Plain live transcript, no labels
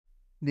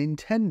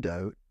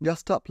Nintendo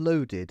just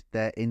uploaded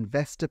their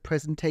investor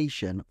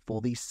presentation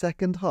for the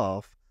second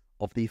half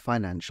of the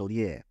financial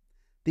year.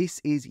 This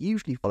is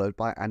usually followed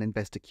by an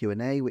investor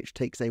Q&A, which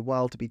takes a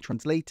while to be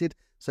translated,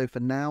 so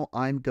for now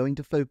I'm going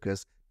to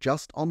focus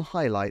just on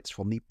highlights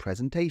from the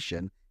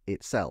presentation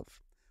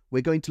itself.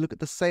 We're going to look at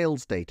the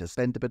sales data,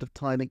 spend a bit of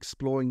time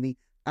exploring the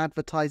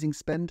advertising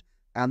spend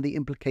and the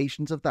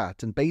implications of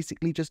that, and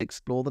basically just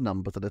explore the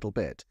numbers a little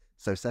bit.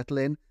 So settle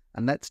in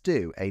and let's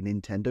do a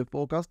Nintendo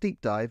Forecast deep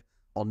dive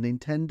on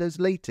Nintendo's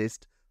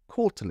latest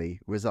quarterly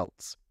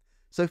results.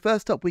 So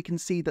first up, we can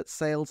see that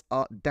sales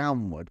are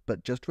downward,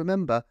 but just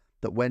remember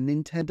that when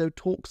Nintendo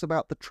talks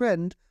about the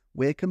trend,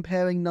 we're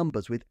comparing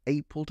numbers with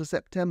April to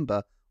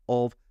September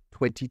of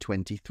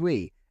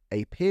 2023,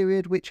 a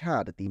period which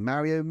had the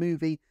Mario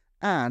movie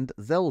and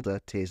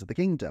Zelda Tears of the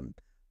Kingdom.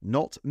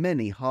 Not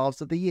many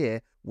halves of the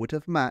year would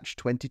have matched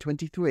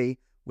 2023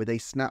 with a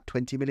snap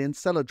 20 million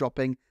seller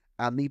dropping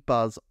and the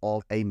buzz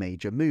of a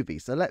major movie.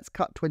 So let's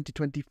cut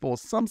 2024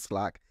 some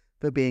slack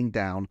for being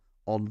down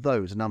on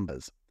those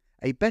numbers.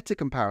 A better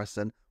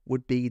comparison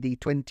would be the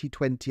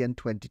 2020 and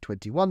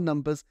 2021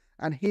 numbers,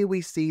 and here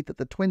we see that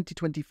the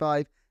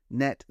 2025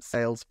 net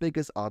sales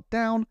figures are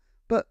down,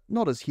 but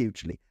not as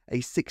hugely, a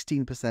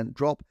 16%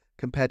 drop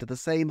compared to the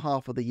same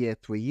half of the year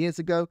 3 years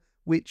ago,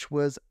 which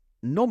was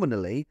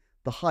nominally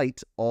the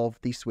height of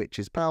the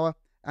Switch's power,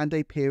 and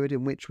a period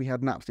in which we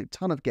had an absolute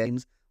ton of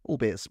games,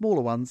 albeit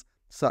smaller ones,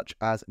 such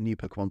as New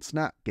Pokemon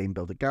Snap, Game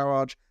Builder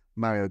Garage,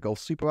 Mario Golf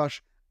Super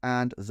Rush,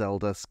 and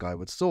Zelda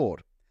Skyward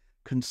Sword.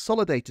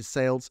 Consolidated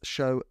sales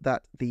show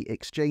that the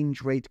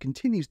exchange rate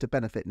continues to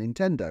benefit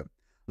Nintendo.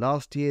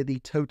 Last year, the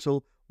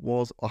total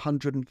was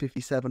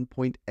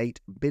 157.8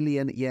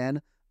 billion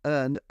yen,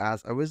 earned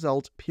as a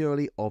result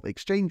purely of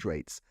exchange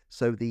rates,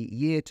 so the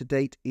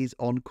year-to-date is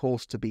on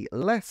course to be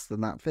less than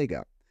that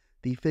figure.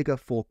 The figure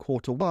for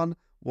quarter one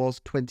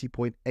was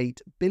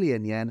 20.8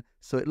 billion yen,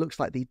 so it looks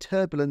like the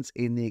turbulence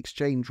in the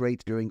exchange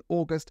rate during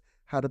August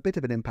had a bit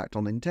of an impact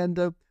on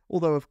Nintendo,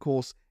 although of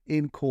course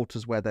in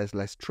quarters where there's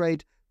less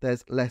trade,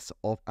 there's less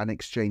of an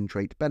exchange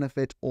rate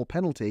benefit or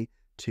penalty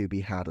to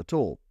be had at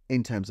all.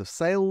 In terms of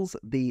sales,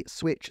 the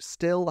Switch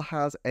still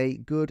has a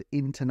good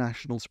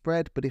international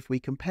spread, but if we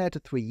compare to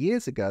 3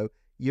 years ago,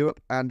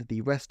 Europe and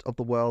the rest of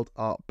the world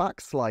are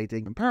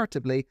backsliding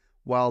comparatively,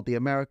 while the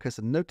Americas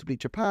and notably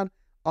Japan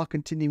are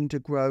continuing to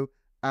grow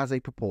as a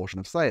proportion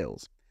of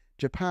sales.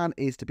 Japan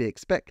is to be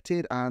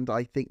expected, and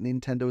I think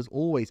Nintendo has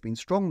always been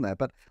strong there,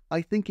 but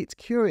I think it's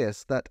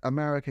curious that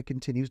America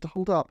continues to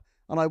hold up,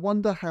 and I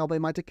wonder how they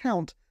might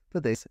account for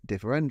this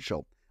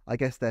differential. I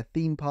guess their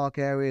theme park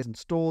areas and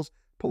stores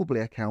probably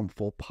account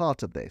for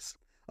part of this.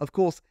 Of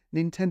course,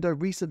 Nintendo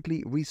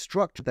recently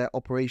restructured their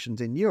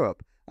operations in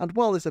Europe, and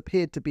while this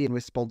appeared to be in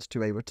response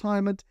to a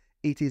retirement,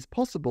 it is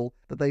possible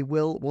that they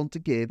will want to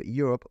give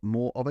Europe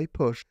more of a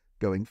push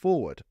going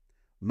forward.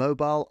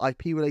 Mobile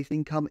IP-related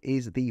income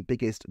is the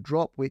biggest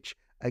drop, which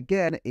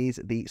again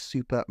is the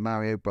Super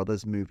Mario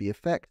Bros. Movie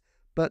effect,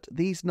 but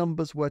these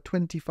numbers were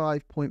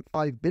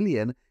 25.5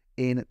 billion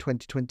in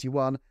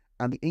 2021,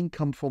 and the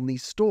income from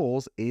these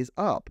stores is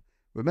up.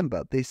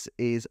 Remember, this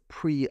is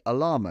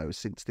pre-Alamo,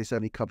 since this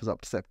only covers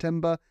up to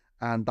September,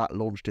 and that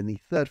launched in the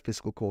third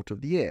fiscal quarter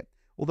of the year,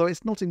 although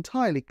it's not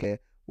entirely clear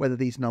whether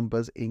these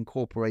numbers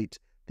incorporate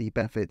the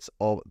benefits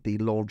of the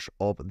launch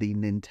of the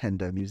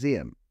Nintendo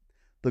Museum.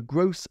 The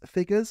gross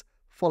figures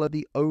follow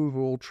the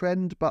overall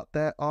trend, but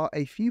there are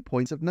a few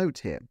points of note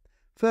here.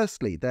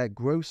 Firstly, their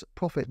gross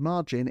profit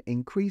margin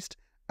increased,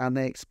 and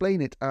they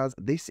explain it as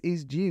this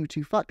is due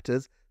to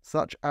factors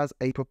such as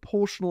a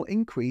proportional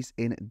increase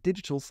in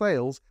digital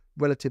sales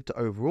relative to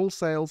overall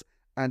sales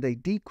and a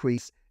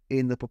decrease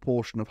in the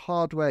proportion of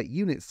hardware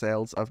unit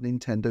sales of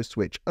Nintendo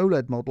Switch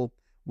OLED model,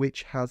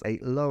 which has a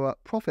lower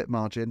profit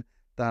margin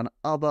than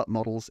other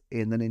models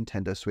in the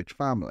Nintendo Switch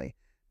family.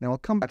 Now, I'll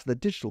come back to the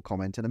digital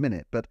comment in a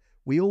minute, but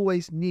we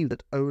always knew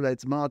that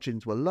OLED's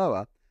margins were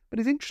lower, but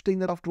it's interesting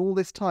that after all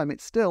this time,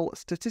 it's still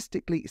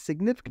statistically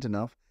significant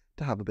enough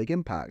to have a big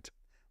impact.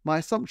 My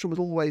assumption was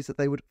always that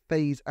they would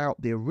phase out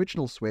the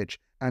original Switch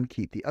and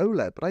keep the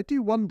OLED, but I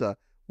do wonder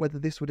whether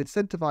this would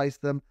incentivize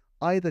them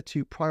either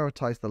to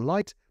prioritize the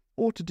Lite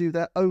or to do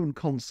their own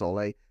console,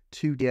 a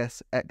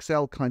 2DS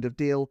XL kind of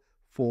deal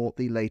for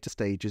the later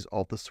stages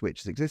of the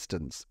Switch's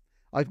existence.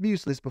 I've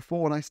mused this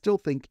before, and I still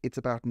think it's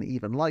about an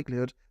even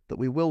likelihood that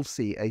we will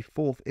see a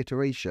fourth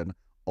iteration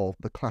of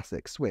the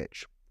classic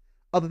Switch.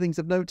 Other things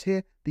of note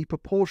here, the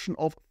proportion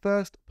of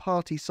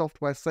first-party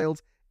software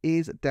sales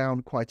is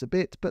down quite a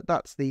bit, but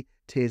that's the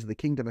Tears of the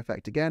Kingdom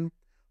effect again.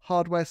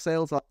 Hardware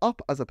sales are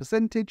up as a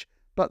percentage,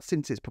 but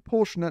since it's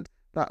proportionate,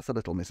 that's a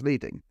little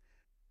misleading.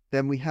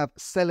 Then we have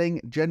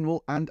selling,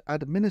 general and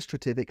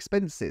administrative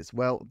expenses.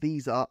 Well,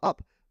 these are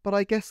up, but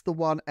I guess the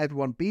one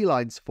everyone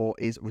beelines for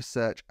is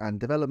research and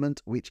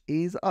development, which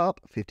is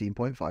up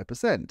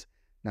 15.5%.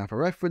 Now, for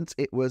reference,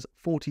 it was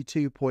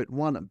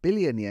 42.1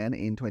 billion yen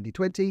in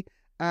 2020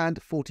 and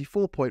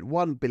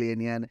 44.1 billion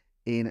yen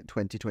in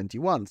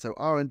 2021, so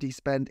R&D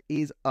spend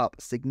is up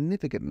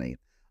significantly.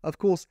 Of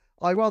course,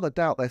 I rather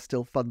doubt they're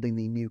still funding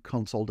the new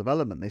console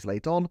development this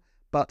late on,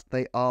 but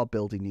they are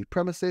building new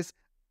premises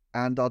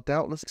and are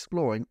doubtless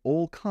exploring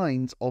all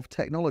kinds of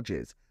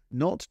technologies,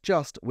 not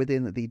just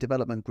within the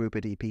development group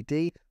at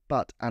EPD,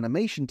 but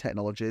animation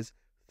technologies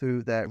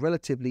through their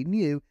relatively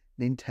new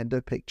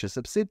Nintendo Pictures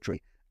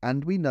subsidiary.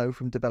 And we know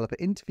from developer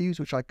interviews,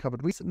 which I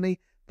covered recently,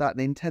 that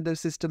Nintendo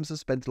Systems have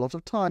spent a lot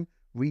of time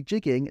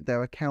rejigging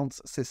their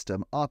accounts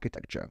system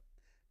architecture.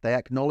 They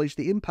acknowledge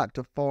the impact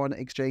of foreign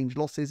exchange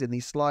losses in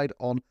the slide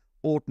on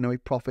ordinary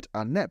profit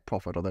and net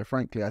profit, although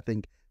frankly I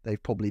think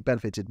they've probably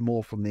benefited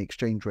more from the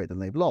exchange rate than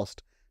they've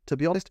lost. To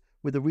be honest,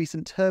 with the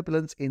recent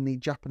turbulence in the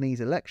Japanese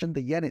election,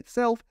 the yen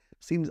itself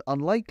seems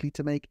unlikely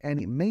to make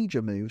any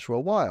major moves for a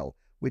while,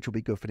 which will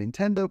be good for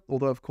Nintendo,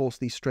 although of course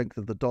the strength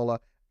of the dollar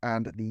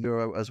and the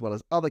euro, as well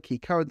as other key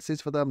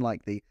currencies for them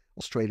like the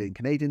Australian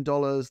Canadian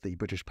dollars, the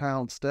British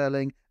pound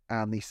sterling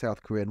and the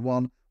South Korean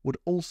won, would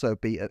also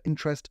be of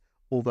interest,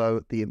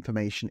 although the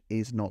information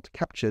is not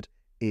captured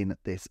in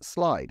this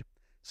slide.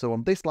 So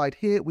on this slide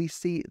here, we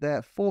see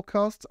their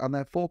forecasts, and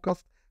their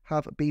forecasts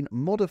have been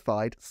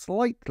modified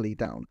slightly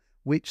down,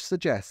 which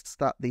suggests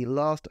that the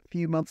last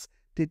few months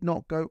did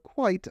not go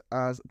quite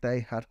as they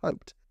had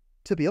hoped.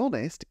 To be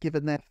honest,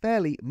 given their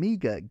fairly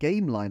meagre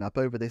game lineup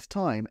over this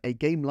time, a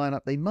game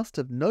lineup they must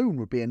have known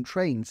would be in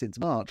train since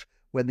March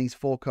when these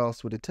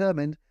forecasts were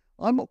determined,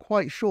 I'm not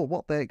quite sure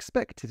what they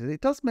expected, and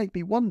it does make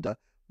me wonder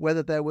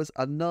whether there was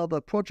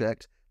another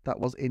project that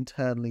was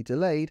internally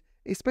delayed,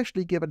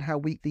 especially given how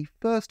weak the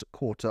first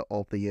quarter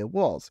of the year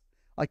was.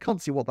 I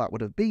can't see what that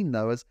would have been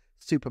though, as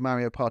Super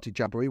Mario Party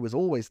Jamboree was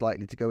always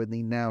likely to go in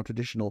the now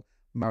traditional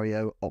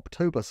Mario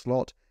October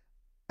slot,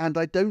 and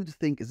I don't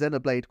think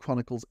Xenoblade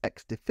Chronicles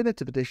X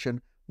Definitive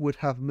Edition would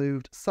have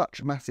moved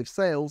such massive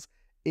sales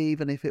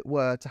even if it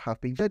were to have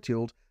been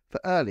scheduled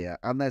for earlier,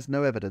 and there's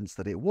no evidence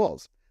that it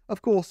was.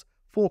 Of course,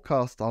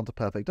 forecasts aren't a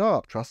perfect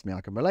art, trust me,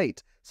 I can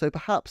relate, so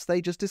perhaps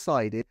they just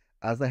decided,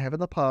 as they have in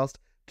the past,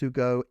 to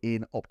go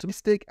in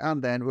optimistic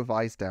and then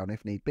revise down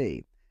if need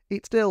be.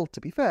 It's still,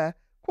 to be fair,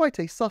 quite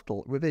a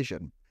subtle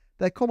revision.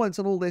 Their comments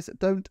on all this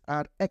don't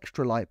add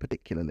extra light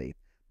particularly.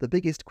 The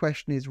biggest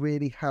question is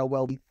really how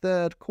well the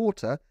third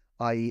quarter,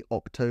 i.e.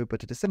 October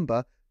to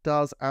December,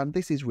 does, and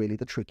this is really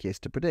the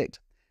trickiest to predict.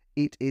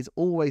 It is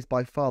always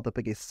by far the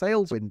biggest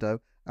sales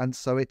window, and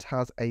so it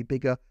has a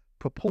bigger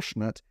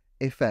proportionate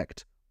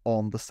effect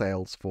on the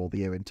sales for the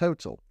year in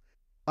total.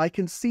 I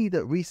can see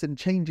that recent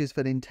changes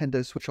for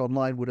Nintendo Switch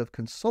Online would have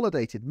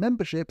consolidated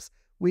memberships,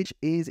 which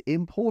is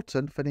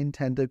important for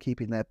Nintendo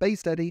keeping their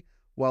base steady,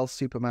 while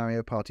Super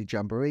Mario Party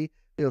Jamboree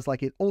feels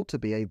like it ought to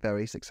be a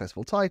very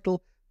successful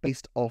title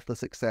based off the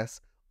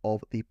success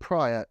of the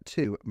prior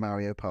two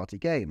Mario Party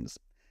games.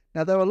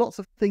 Now, there are lots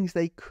of things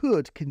they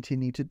could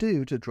continue to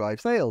do to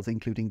drive sales,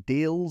 including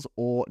deals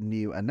or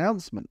new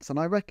announcements, and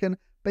I reckon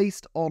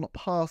based on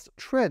past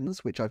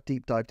trends, which I've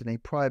deep dived in a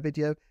prior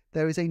video,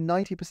 there is a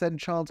 90%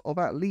 chance of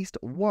at least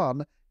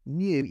one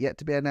new yet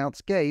to be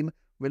announced game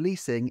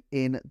releasing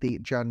in the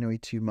January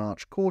to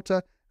March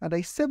quarter, and a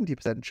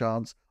 70%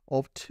 chance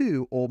of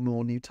 2 or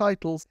more new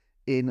titles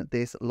in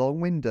this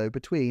long window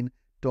between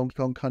Donkey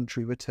Kong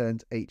Country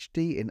Returns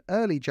HD in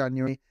early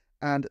January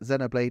and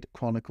Xenoblade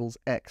Chronicles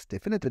X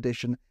Definitive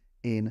Edition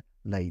in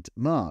late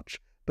March.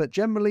 But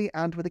generally,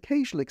 and with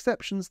occasional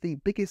exceptions, the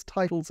biggest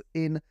titles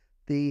in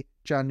the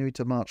January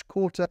to March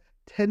quarter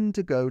tend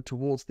to go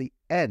towards the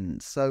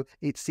end, so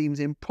it seems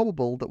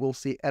improbable that we'll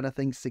see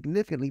anything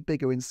significantly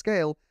bigger in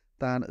scale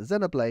than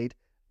Xenoblade,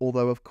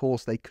 although of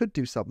course they could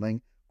do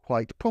something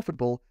quite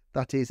profitable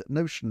that is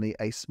notionally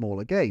a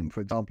smaller game.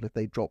 For example, if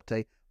they dropped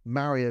a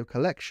Mario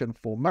collection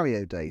for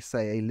Mario Day,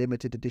 say a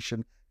limited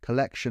edition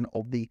collection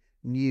of the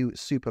new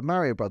Super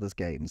Mario Bros.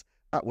 Games,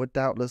 that would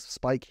doubtless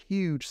spike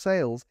huge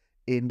sales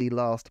in the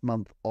last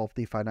month of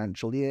the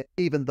financial year,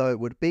 even though it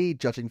would be,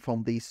 judging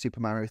from the Super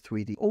Mario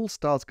 3D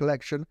All-Stars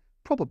collection,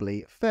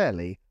 probably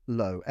fairly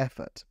low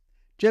effort.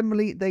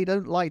 Generally, they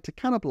don't like to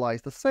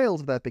cannibalize the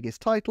sales of their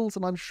biggest titles,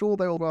 and I'm sure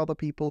they'll rather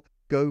people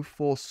go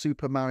for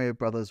Super Mario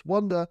Bros.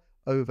 Wonder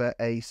over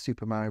a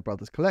Super Mario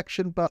Bros.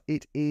 Collection, but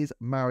it is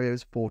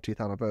Mario's 40th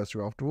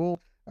anniversary after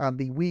all, and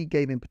the Wii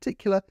game in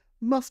particular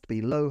must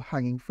be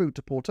low-hanging fruit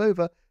to port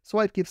over, so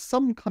I'd give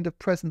some kind of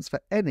presents for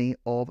any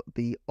of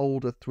the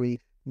older 3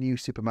 new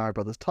Super Mario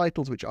Bros.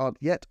 Titles which aren't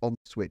yet on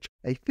Switch,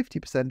 a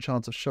 50%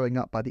 chance of showing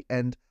up by the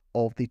end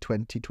of the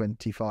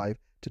 2025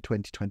 to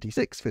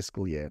 2026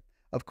 fiscal year.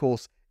 Of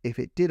course, if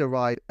it did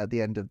arrive at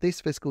the end of this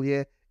fiscal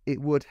year,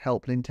 it would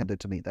help Nintendo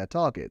to meet their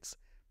targets.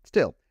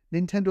 Still,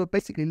 Nintendo are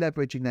basically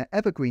leveraging their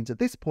evergreens at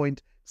this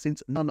point,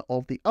 since none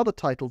of the other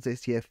titles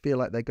this year feel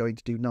like they're going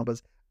to do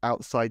numbers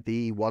outside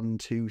the 1,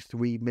 2,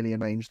 3 million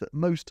range that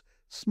most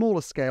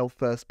smaller scale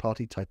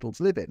first-party titles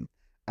live in.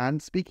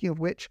 And speaking of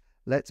which,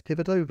 let's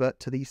pivot over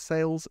to the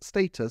sales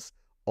status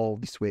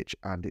of the Switch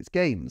and its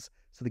games.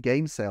 So the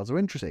game sales are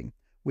interesting.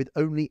 With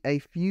only a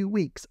few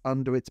weeks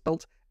under its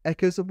belt,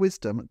 Echoes of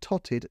Wisdom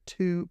totted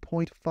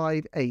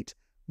 2.58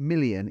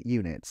 million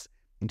units.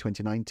 In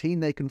 2019,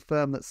 they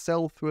confirmed that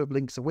sell-through of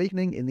Link's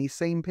Awakening in the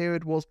same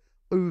period was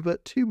over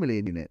 2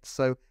 million units,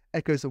 so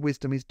Echoes of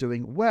Wisdom is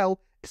doing well,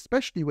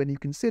 especially when you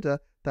consider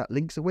that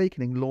Link's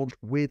Awakening launched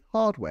with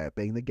hardware,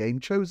 being the game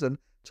chosen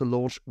to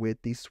launch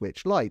with the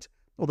Switch Lite.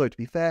 Although, to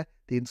be fair,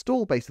 the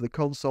install base of the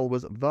console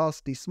was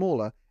vastly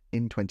smaller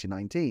in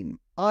 2019.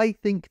 I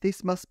think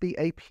this must be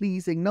a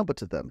pleasing number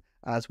to them,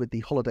 as with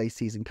the holiday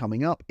season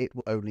coming up, it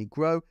will only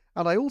grow,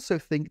 and I also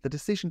think the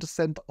decision to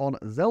center on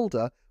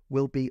Zelda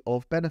will be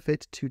of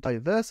benefit to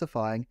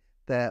diversifying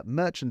their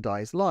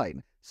merchandise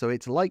line, so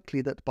it's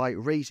likely that by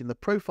raising the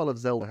profile of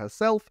Zelda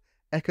herself,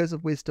 Echoes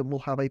of Wisdom will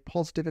have a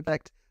positive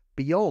effect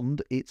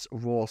beyond its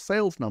raw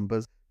sales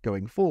numbers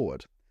going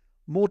forward.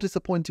 More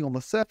disappointing on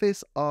the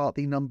surface are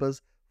the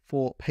numbers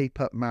for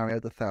Paper Mario: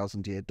 The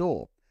Thousand Year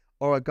Door.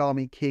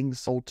 Origami King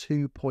sold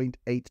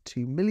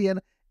 2.82 million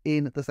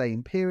in the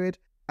same period,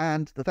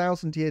 and The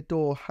Thousand Year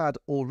Door had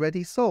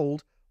already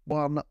sold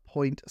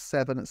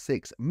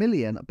 1.76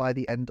 million by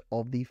the end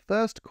of the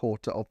first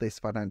quarter of this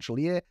financial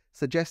year,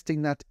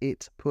 suggesting that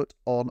it put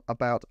on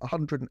about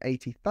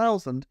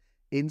 180,000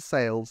 in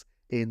sales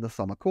in the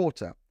summer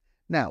quarter.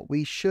 Now,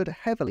 we should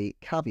heavily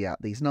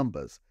caveat these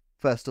numbers.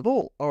 First of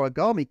all,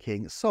 Origami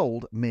King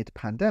sold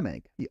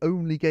mid-pandemic. The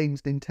only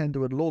games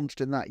Nintendo had launched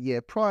in that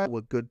year prior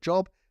were Good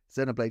Job,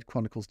 Xenoblade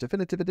Chronicles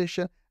Definitive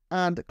Edition,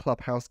 and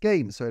Clubhouse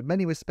Games, so in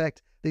many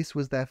respects, this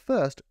was their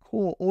first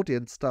core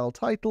audience-style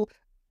title,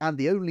 and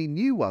the only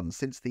new one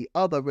since the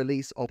other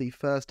release of the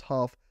first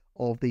half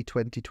of the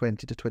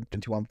 2020 to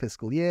 2021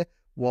 fiscal year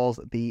was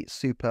the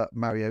Super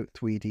Mario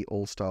 3D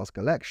All-Stars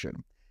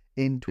Collection.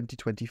 In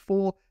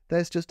 2024,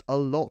 there's just a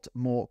lot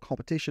more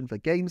competition for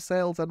game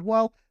sales, and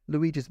while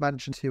Luigi's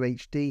Mansion 2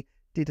 HD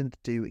didn't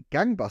do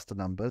gangbuster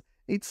numbers,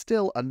 it's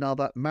still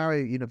another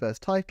Mario Universe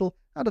title,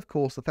 and of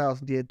course The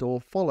Thousand Year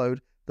Door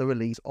followed the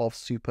release of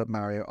Super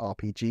Mario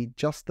RPG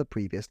just the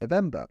previous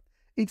November.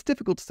 It's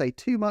difficult to say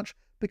too much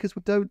because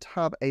we don't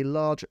have a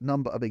large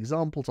number of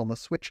examples on the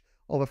Switch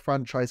of a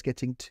franchise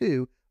getting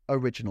 2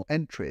 original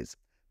entries.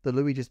 The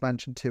Luigi's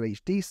Mansion 2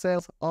 HD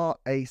sales are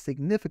a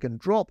significant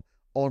drop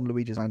on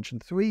Luigi's Mansion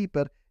 3,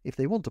 but if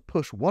they want to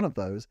push one of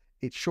those,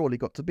 it's surely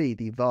got to be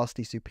the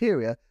vastly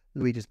superior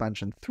Luigi's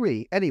Mansion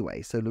 3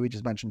 anyway, so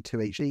Luigi's Mansion 2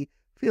 HD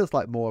feels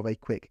like more of a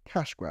quick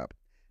cash grab.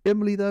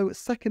 Generally though,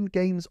 second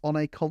games on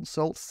a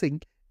console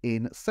sink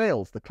in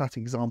sales, the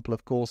classic example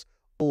of course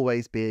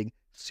always being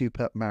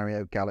Super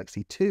Mario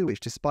Galaxy 2, which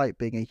despite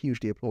being a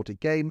hugely applauded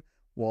game,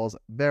 was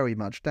very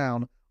much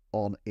down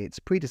on its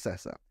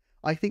predecessor.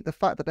 I think the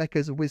fact that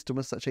Echoes of Wisdom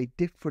was such a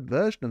different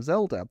version of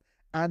Zelda,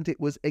 and it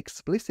was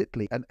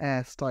explicitly an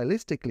heir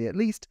stylistically at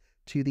least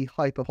to the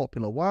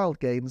hyper-popular Wild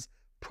games,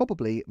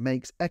 probably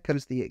makes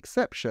Echoes the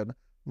exception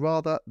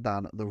rather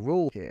than the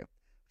rule here.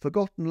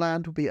 Forgotten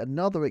Land would be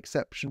another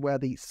exception where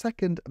the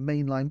second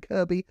mainline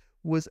Kirby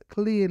was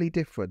clearly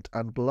different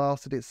and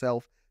blasted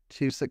itself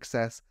to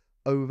success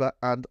over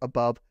and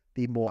above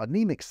the more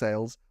anemic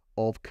sales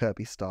of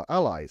Kirby Star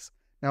Allies.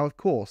 Now, of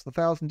course, The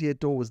Thousand Year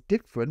Door was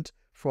different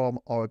from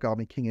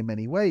Origami King in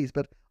many ways,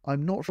 but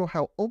I'm not sure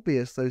how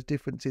obvious those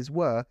differences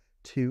were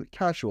to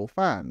casual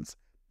fans.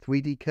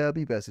 3D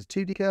Kirby versus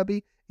 2D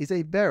Kirby is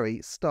a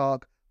very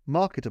stark,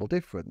 marketable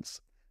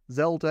difference.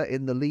 Zelda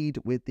in the lead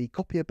with the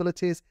copy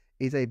abilities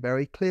is a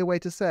very clear way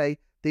to say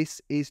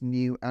this is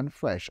new and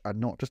fresh and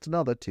not just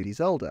another 2D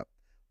Zelda.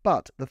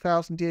 But The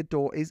Thousand Year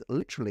Door is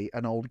literally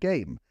an old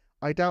game.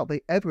 I doubt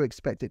they ever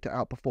expect it to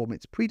outperform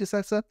its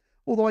predecessor,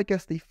 although I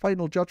guess the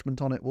final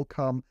judgment on it will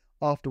come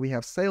after we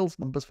have sales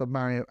numbers for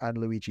Mario and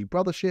Luigi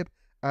Brothership,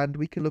 and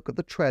we can look at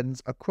the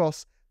trends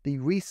across the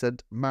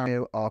recent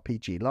Mario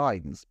RPG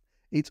lines.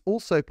 It's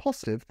also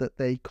positive that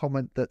they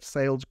comment that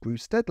sales grew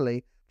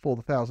steadily for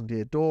The Thousand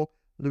Year Door,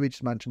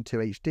 Luigi's Mansion 2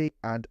 HD,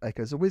 and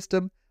Echoes of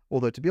Wisdom,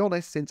 although to be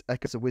honest, since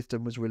Echoes of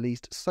Wisdom was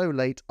released so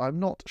late, I'm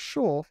not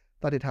sure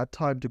that it had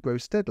time to grow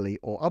steadily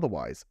or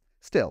otherwise.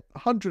 Still,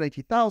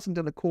 180,000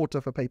 in a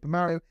quarter for Paper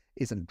Mario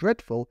isn't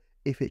dreadful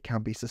if it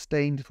can be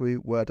sustained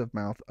through word of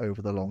mouth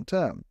over the long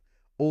term.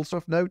 Also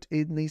of note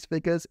in these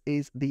figures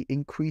is the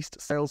increased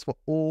sales for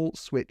all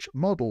Switch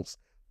models,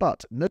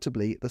 but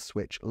notably the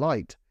Switch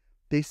Lite.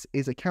 This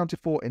is accounted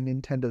for in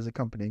Nintendo's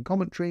accompanying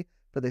commentary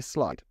for this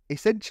slide.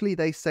 Essentially,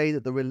 they say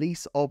that the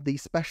release of the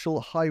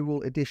special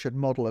Hyrule Edition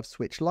model of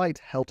Switch Lite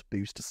helped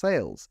boost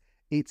sales.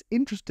 It's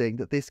interesting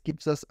that this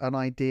gives us an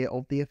idea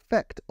of the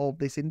effect of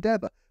this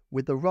endeavour,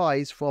 with the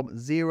rise from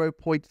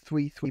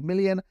 0.33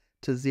 million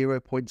to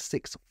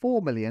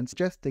 0.64 million,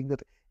 suggesting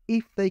that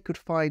if they could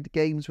find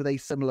games with a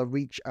similar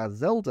reach as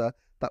Zelda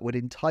that would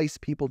entice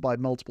people by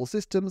multiple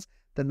systems,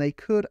 then they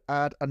could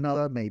add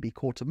another maybe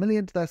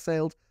 250,000 to their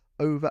sales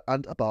over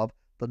and above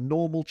the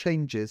normal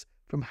changes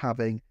from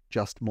having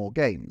just more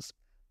games.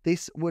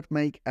 This would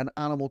make an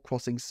Animal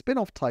Crossing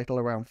spin-off title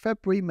around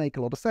February make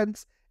a lot of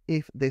sense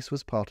if this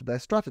was part of their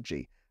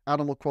strategy.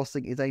 Animal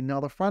Crossing is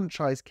another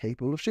franchise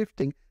capable of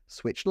shifting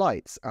Switch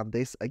Lites, and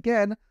this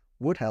again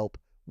would help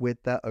with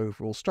their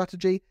overall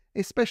strategy,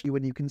 especially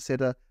when you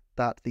consider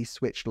that the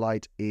Switch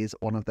Lite is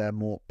one of their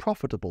more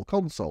profitable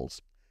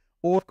consoles.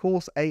 Or of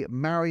course a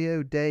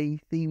Mario Day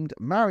themed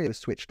Mario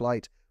Switch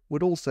Lite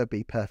would also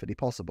be perfectly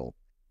possible.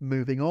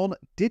 Moving on,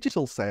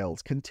 digital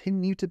sales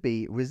continue to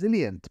be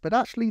resilient, but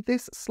actually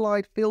this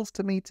slide feels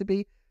to me to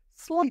be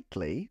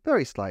slightly,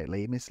 very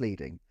slightly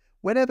misleading.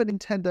 Whenever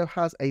Nintendo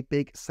has a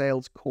big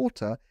sales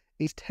quarter,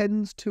 it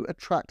tends to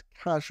attract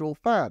casual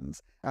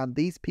fans, and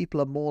these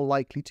people are more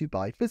likely to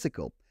buy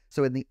physical.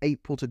 So in the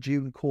April to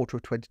June quarter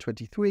of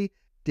 2023,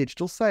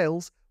 digital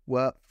sales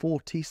were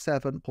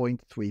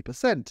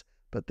 47.3%.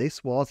 But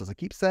this was, as I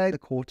keep saying, the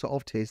quarter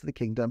of Tears of the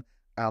Kingdom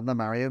and the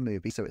Mario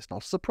movie, so it's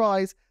not a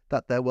surprise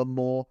that there were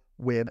more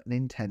Wii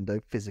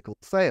Nintendo physical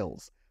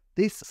sales.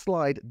 This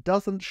slide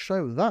doesn't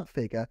show that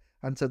figure,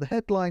 and so the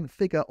headline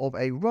figure of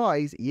a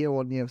rise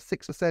year-on-year of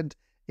 6%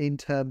 in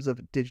terms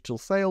of digital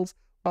sales,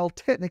 while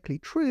technically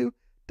true,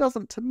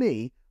 doesn't to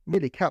me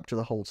really capture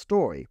the whole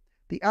story.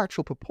 The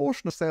actual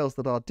proportion of sales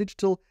that are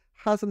digital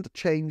hasn't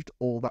changed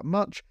all that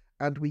much,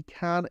 and we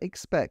can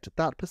expect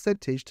that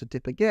percentage to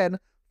dip again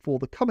for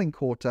the coming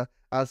quarter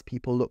as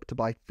people look to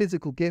buy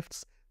physical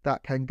gifts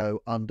that can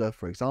go under,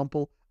 for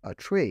example, a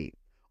tree.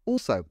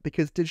 Also,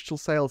 because digital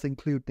sales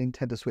include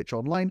Nintendo Switch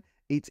Online,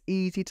 it's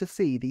easy to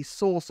see the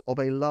source of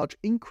a large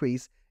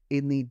increase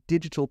in the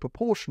digital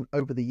proportion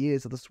over the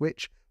years of the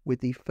Switch, with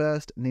the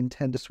first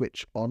Nintendo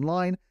Switch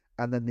Online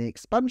and then the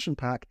expansion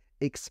pack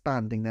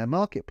expanding their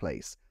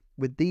marketplace.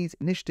 With these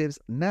initiatives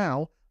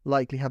now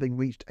likely having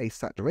reached a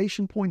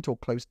saturation point or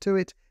close to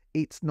it,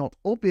 it's not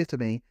obvious to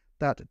me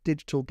that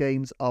digital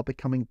games are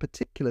becoming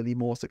particularly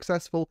more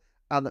successful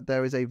and that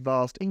there is a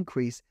vast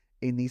increase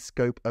in the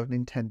scope of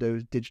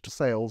Nintendo's digital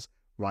sales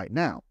right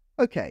now.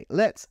 Okay,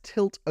 let's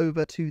tilt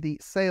over to the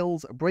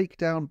sales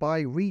breakdown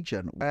by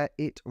region, where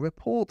it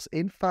reports,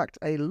 in fact,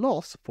 a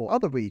loss for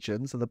other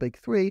regions of the big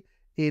three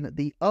in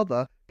the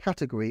other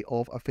category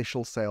of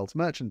official sales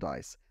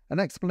merchandise. An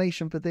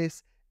explanation for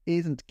this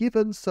isn't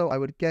given, so I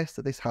would guess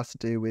that this has to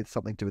do with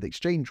something to do with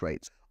exchange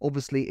rates.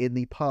 Obviously, in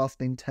the past,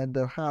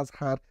 Nintendo has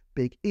had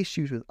big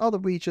issues with other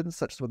regions,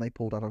 such as when they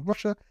pulled out of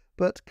Russia,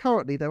 but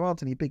currently there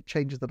aren't any big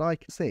changes that I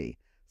can see.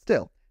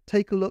 Still,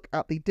 take a look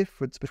at the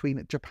difference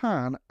between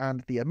Japan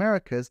and the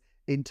Americas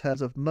in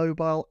terms of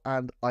mobile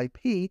and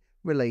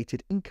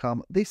IP-related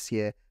income this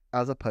year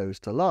as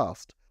opposed to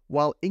last.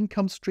 While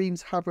income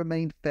streams have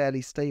remained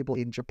fairly stable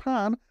in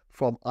Japan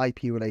from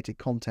IP-related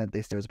content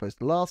this year as opposed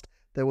to last,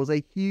 there was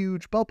a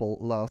huge bubble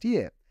last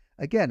year.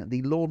 Again,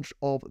 the launch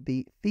of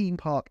the theme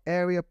park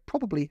area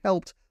probably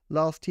helped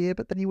last year,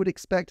 but then you would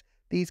expect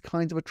these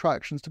kinds of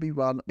attractions to be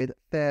run with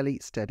fairly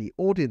steady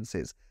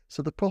audiences,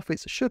 so the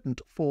profits shouldn't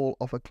fall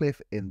off a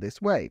cliff in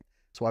this way.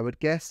 So I would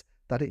guess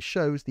that it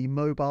shows the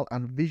mobile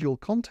and visual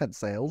content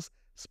sales,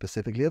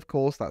 specifically of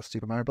course that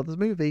Super Mario Bros.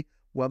 Movie,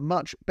 were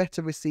much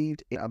better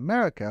received in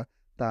America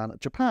than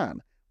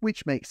Japan,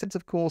 which makes sense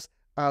of course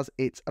as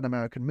it's an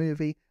American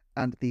movie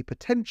and the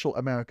potential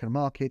American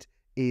market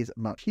is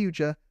much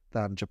huger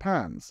than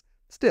Japan's.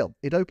 Still,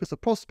 it opens the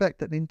prospect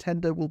that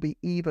Nintendo will be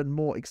even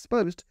more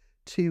exposed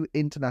to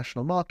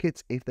international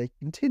markets if they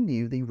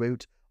continue the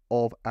route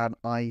of an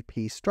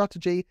IP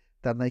strategy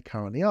than they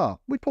currently are,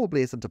 which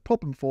probably isn't a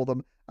problem for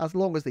them as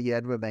long as the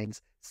yen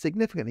remains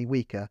significantly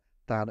weaker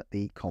than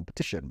the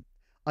competition.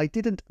 I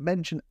didn't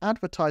mention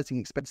advertising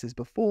expenses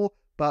before,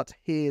 but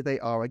here they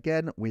are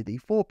again with the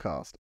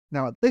forecast.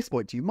 Now at this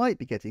point you might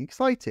be getting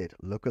excited.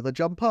 Look at the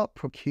jump up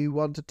from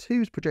Q1 to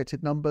 2's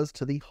projected numbers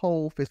to the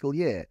whole fiscal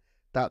year.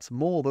 That's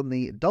more than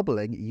the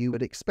doubling you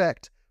would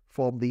expect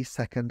from the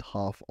second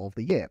half of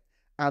the year.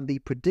 And the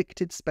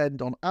predicted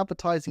spend on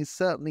advertising is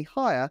certainly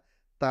higher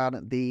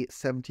than the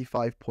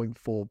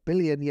 75.4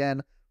 billion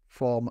yen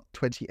from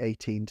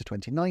 2018 to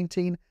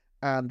 2019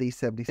 and the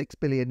 76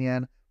 billion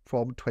yen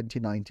from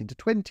 2019 to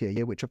 20, a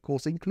year which of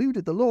course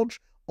included the launch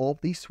of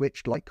the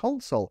Switch-like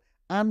console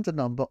and a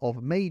number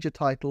of major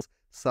titles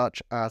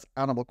such as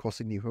Animal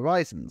Crossing New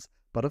Horizons.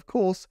 But of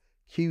course,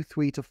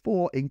 Q3 to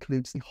 4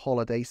 includes the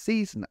holiday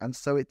season, and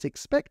so it's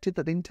expected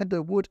that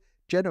Nintendo would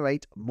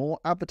generate more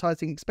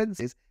advertising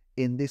expenses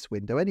in this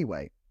window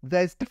anyway.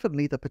 There's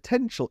definitely the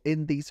potential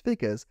in these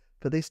figures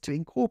for this to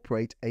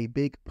incorporate a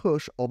big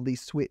push on the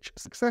Switch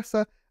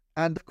successor,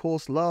 and of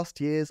course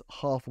last year's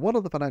half one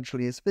of the financial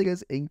year's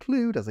figures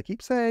include, as I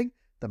keep saying,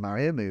 the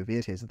Mario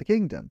movie Tears of the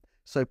Kingdom.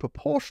 So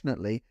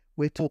proportionately,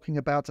 we're talking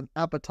about an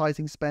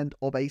advertising spend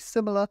of a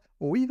similar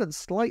or even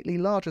slightly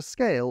larger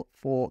scale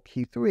for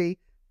Q3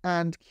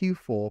 and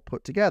Q4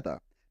 put together.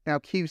 Now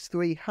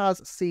Q3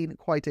 has seen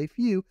quite a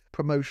few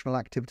promotional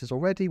activities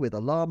already with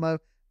Alamo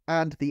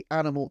and the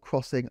Animal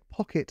Crossing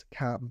Pocket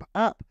Camp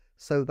app,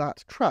 so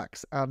that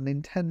tracks, and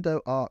Nintendo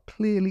are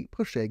clearly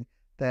pushing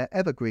their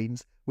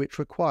evergreens, which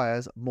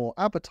requires more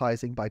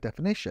advertising by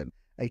definition.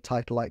 A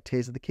title like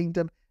Tears of the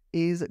Kingdom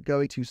is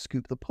going to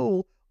scoop the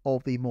pool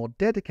of the more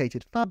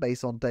dedicated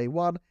fanbase on day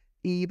one,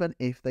 even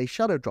if they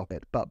shadow drop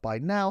it. But by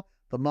now,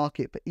 the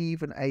market for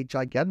even a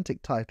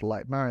gigantic title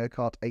like Mario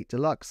Kart 8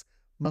 Deluxe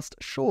must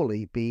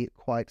surely be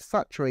quite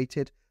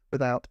saturated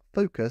without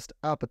focused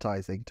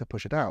advertising to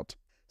push it out.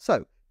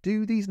 So,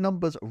 do these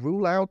numbers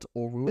rule out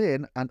or rule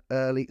in an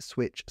early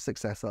Switch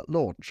successor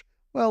launch?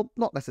 Well,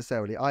 not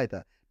necessarily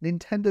either.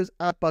 Nintendo's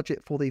ad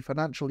budget for the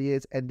financial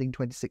years ending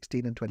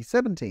 2016 and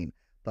 2017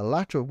 the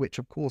latter of which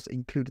of course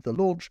included the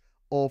launch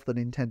of the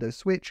Nintendo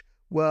Switch,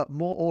 were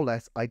more or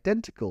less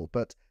identical,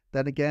 but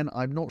then again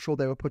I'm not sure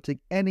they were putting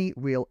any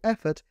real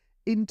effort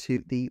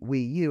into the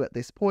Wii U at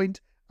this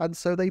point, and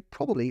so they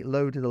probably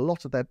loaded a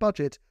lot of their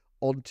budget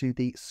onto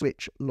the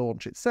Switch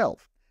launch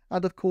itself.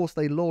 And of course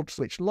they launched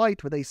Switch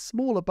Lite with a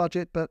smaller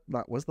budget, but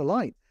that was the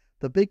Lite.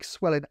 The big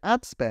swell in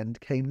ad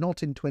spend came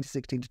not in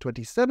 2016 to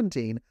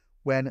 2017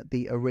 when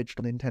the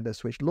original Nintendo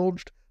Switch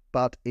launched,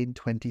 but in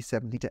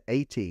 2017 to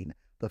 18,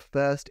 the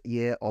first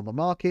year on the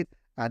market,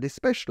 and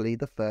especially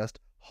the first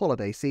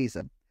holiday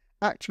season.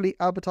 Actually,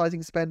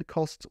 advertising spend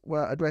costs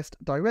were addressed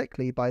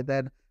directly by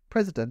then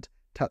President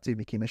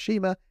Tatsumi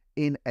Kimishima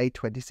in a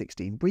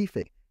 2016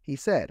 briefing. He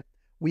said,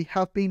 "We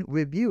have been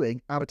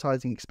reviewing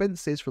advertising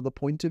expenses from the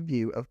point of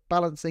view of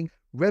balancing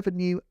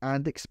revenue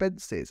and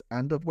expenses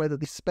and of whether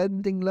the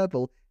spending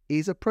level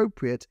is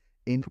appropriate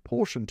in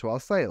proportion to our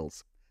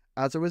sales.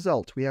 As a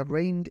result, we have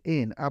reined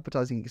in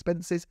advertising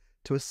expenses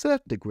to a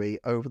certain degree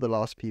over the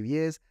last few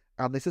years,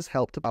 and this has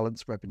helped to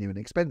balance revenue and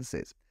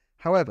expenses.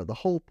 However, the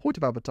whole point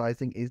of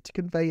advertising is to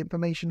convey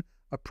information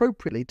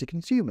appropriately to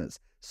consumers,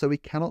 so we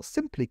cannot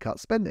simply cut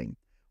spending.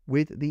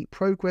 With the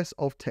progress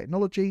of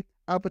technology,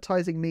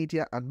 advertising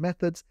media and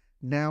methods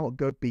now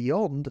go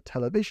beyond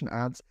television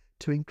ads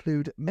to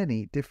include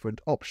many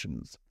different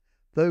options.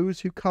 Those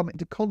who come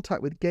into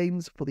contact with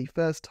games for the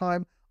first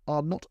time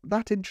are not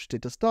that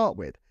interested to start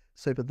with,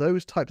 so for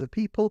those types of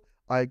people,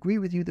 I agree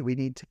with you that we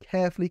need to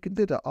carefully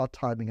consider our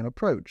timing and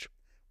approach.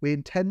 We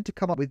intend to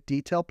come up with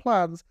detailed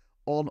plans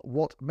on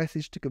what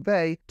message to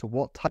convey to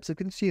what types of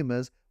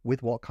consumers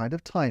with what kind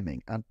of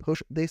timing, and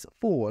push this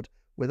forward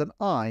with an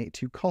eye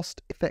to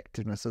cost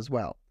effectiveness as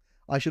well.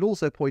 I should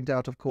also point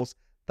out, of course,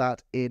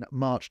 that in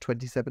March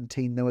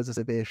 2017 there was a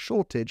severe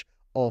shortage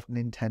of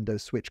Nintendo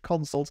Switch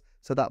consoles,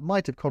 so that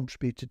might have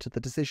contributed to the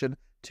decision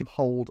to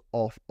hold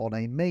off on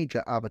a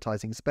major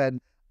advertising spend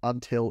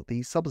until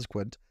the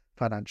subsequent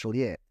financial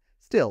year.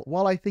 Still,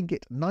 while I think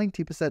it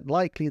 90%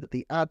 likely that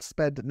the ad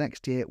spend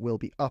next year will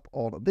be up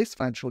on this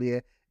financial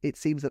year, it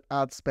seems that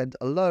ad spend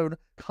alone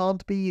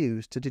can't be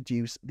used to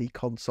deduce the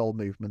console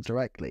movement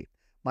directly.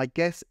 My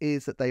guess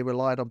is that they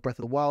relied on Breath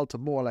of the Wild to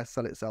more or less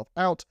sell itself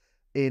out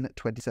in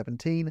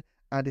 2017,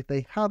 and if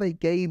they have a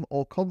game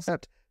or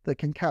concept that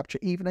can capture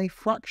even a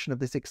fraction of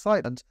this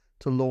excitement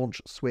to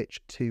launch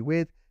Switch 2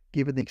 with,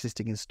 given the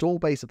existing install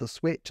base of the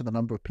Switch and the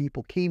number of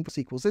people keen for a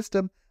sequel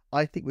system,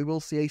 I think we will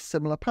see a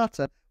similar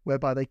pattern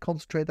whereby they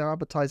concentrate their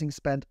advertising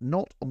spend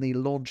not on the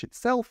launch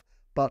itself,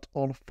 but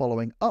on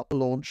following up the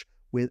launch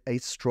with a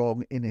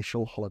strong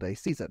initial holiday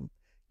season.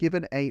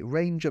 Given a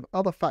range of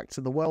other facts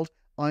in the world,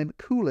 I'm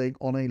cooling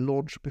on a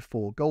launch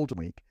before Golden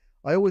Week.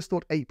 I always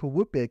thought April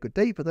would be a good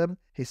date for them.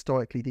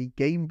 Historically, the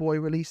Game Boy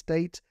release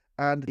date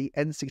and the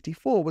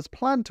N64 was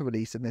planned to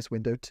release in this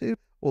window too,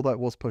 although it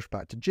was pushed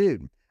back to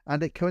June,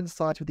 and it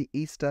coincides with the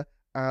Easter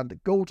and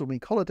Golden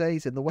Week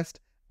holidays in the West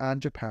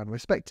and Japan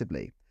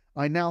respectively.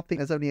 I now think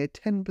there's only a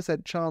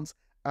 10% chance,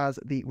 as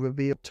the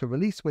reveal to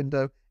release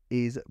window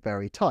is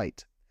very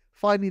tight.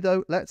 Finally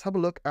though, let's have a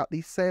look at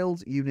the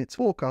sales units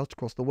forecast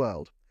across the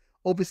world.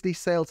 Obviously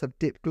sales have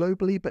dipped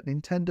globally, but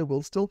Nintendo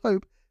will still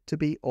hope to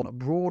be on a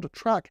broad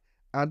track,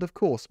 and of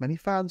course many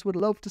fans would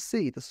love to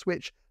see the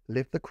Switch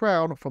lift the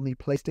crown from the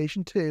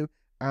PlayStation 2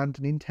 and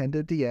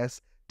Nintendo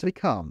DS to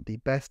become the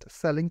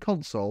best-selling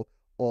console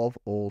of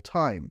all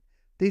time.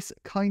 This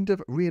kind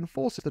of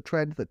reinforces the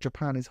trend that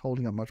Japan is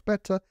holding up much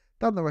better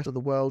than the rest of the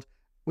world,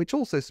 which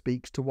also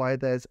speaks to why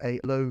there's a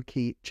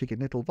low-key Chicken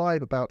Little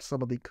vibe about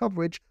some of the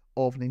coverage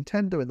of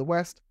Nintendo in the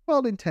West,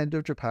 while Nintendo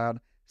of Japan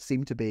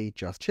seem to be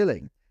just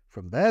chilling.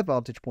 From their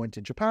vantage point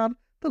in Japan,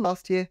 the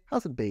last year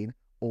hasn't been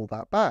all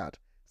that bad.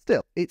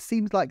 Still, it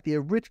seems like the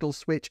original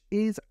Switch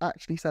is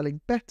actually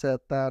selling better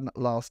than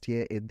last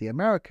year in the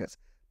Americas.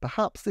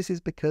 Perhaps this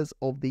is because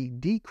of the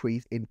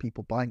decrease in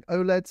people buying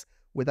OLEDs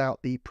without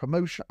the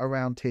promotion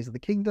around Tears of the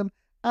Kingdom,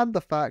 and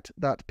the fact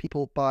that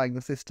people buying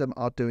the system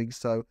are doing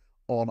so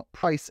on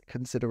price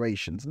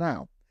considerations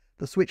now.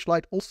 The Switch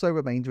Lite also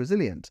remains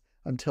resilient.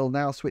 Until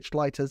now, Switch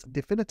Lite has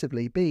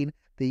definitively been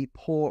the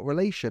poor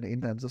relation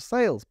in terms of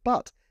sales,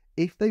 but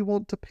if they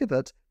want to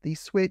pivot the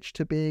Switch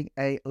to being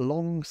a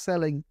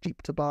long-selling,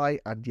 cheap-to-buy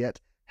and yet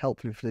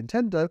helpful for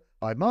Nintendo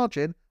by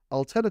margin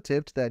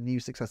alternative to their new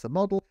successor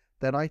model,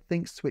 then I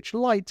think Switch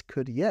Lite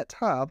could yet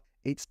have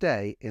its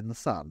day in the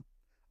sun.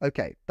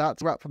 Okay,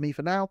 that's a wrap for me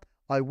for now.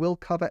 I will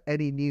cover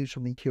any news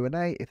from the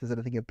Q&A if there's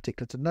anything in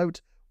particular to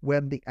note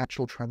when the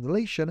actual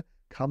translation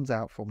comes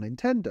out from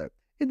Nintendo.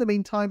 In the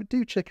meantime,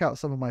 do check out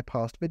some of my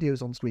past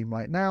videos on screen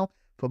right now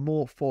for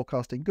more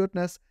forecasting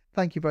goodness.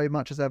 Thank you very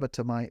much as ever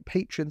to my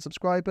Patreon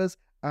subscribers,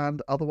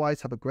 and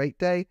otherwise have a great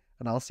day,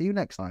 and I'll see you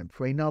next time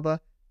for another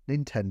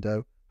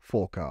Nintendo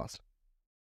Forecast.